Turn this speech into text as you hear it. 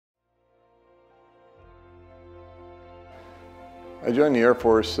I joined the Air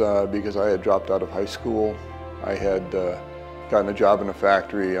Force because I had dropped out of high school. I had gotten a job in a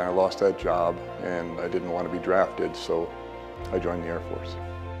factory and I lost that job and I didn't want to be drafted, so I joined the Air Force.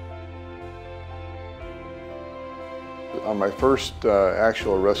 On my first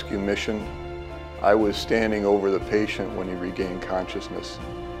actual rescue mission, I was standing over the patient when he regained consciousness.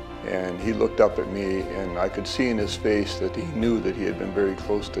 And he looked up at me and I could see in his face that he knew that he had been very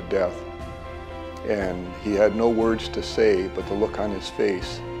close to death. And he had no words to say, but the look on his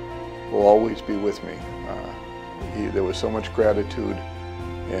face will always be with me. There was so much gratitude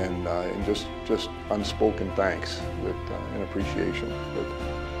and just unspoken thanks and appreciation.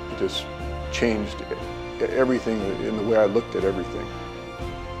 It just changed everything in the way I looked at everything.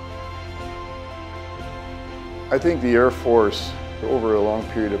 I think the Air Force, over a long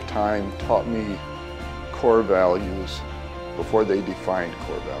period of time, taught me core values before they defined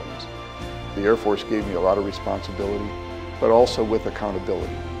core values. The Air Force gave me a lot of responsibility, but also with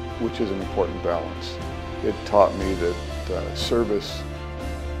accountability, which is an important balance. It taught me that service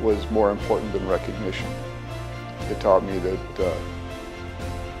was more important than recognition. It taught me that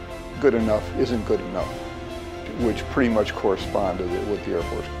good enough isn't good enough, which pretty much correspond to what the Air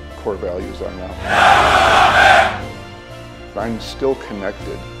Force core values are now. I'm still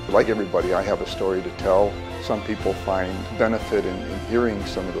connected. Like everybody, I have a story to tell. Some people find benefit in hearing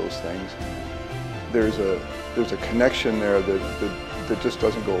some of those things. There's a connection there that just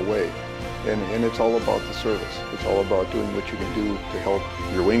doesn't go away. And it's all about the service. It's all about doing what you can do to help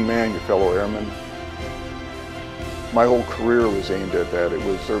your wingman, your fellow airmen. My whole career was aimed at that. It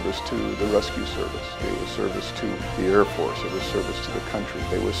was service to the rescue service. It was service to the Air Force. It was service to the country.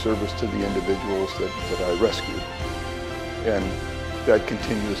 It was service to the individuals that I rescued. And that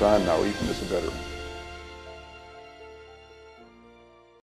continues on now, even as a veteran.